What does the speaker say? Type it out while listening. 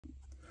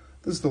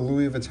This is the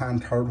Louis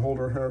Vuitton card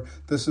holder here.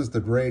 This is the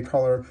gray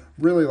color.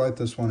 Really like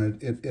this one.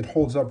 It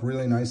holds up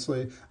really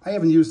nicely. I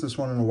haven't used this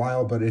one in a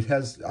while, but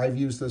I've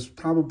used this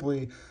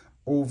probably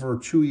over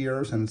 2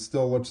 years, and it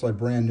still looks like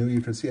brand new. You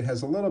can see it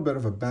has a little bit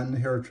of a bend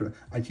here.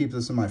 I keep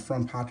this in my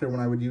front pocket when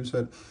I would use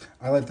it.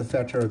 I like the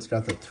fact here it's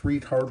got the 3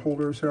 card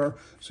holders here,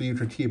 so you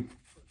could keep,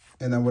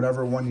 and then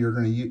whatever one you're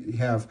going to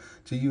have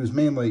to use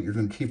mainly, you're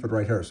going to keep it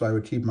right here. So I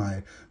would keep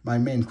my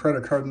main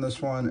credit card in this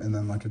one, and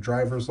then like a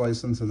driver's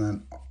license, and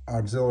then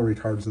auxiliary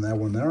cards in that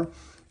one there.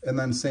 And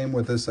then same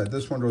with this side.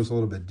 This one goes a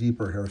little bit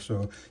deeper here,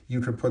 so you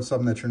could put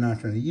something that you're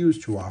not going to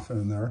use too often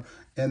in there.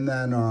 And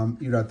then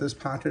you got this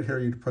pocket here.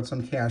 You could put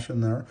some cash in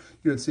there.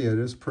 You would see it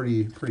is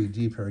pretty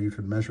deep here. You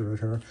could measure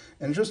it here.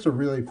 And it's just a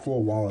really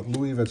cool wallet.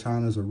 Louis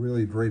Vuitton is a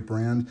really great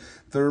brand.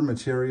 Their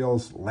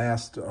materials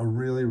last a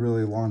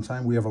really long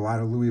time. We have a lot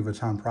of Louis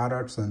Vuitton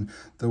products, and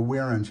the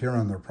wear and tear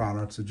on their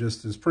products, it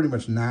just is pretty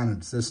much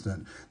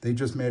non-existent. They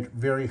just make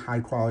very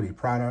high quality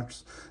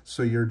products.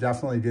 So you're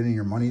definitely getting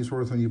your money's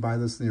worth when you buy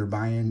this, and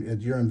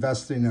you're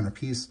investing in a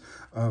piece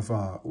of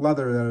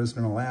leather that is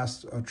going to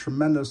last a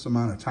tremendous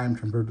amount of time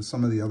compared to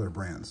some of the other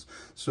brands.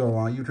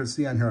 So you can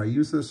see on here, I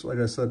use this, like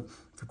I said,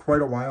 for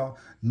quite a while.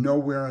 No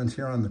wear and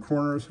tear on the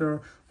corners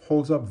here.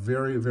 Holds up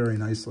very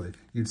nicely.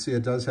 You'd see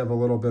it does have a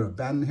little bit of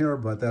bend here,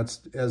 but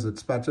that's as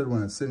expected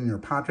when it's sitting in your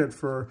pocket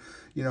for,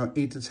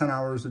 8 to 10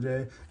 hours a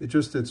day.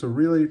 It's a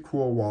really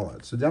cool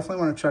wallet. So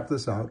definitely want to check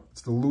this out.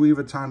 It's the Louis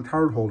Vuitton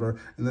card holder,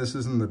 and this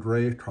is in the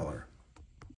gray color.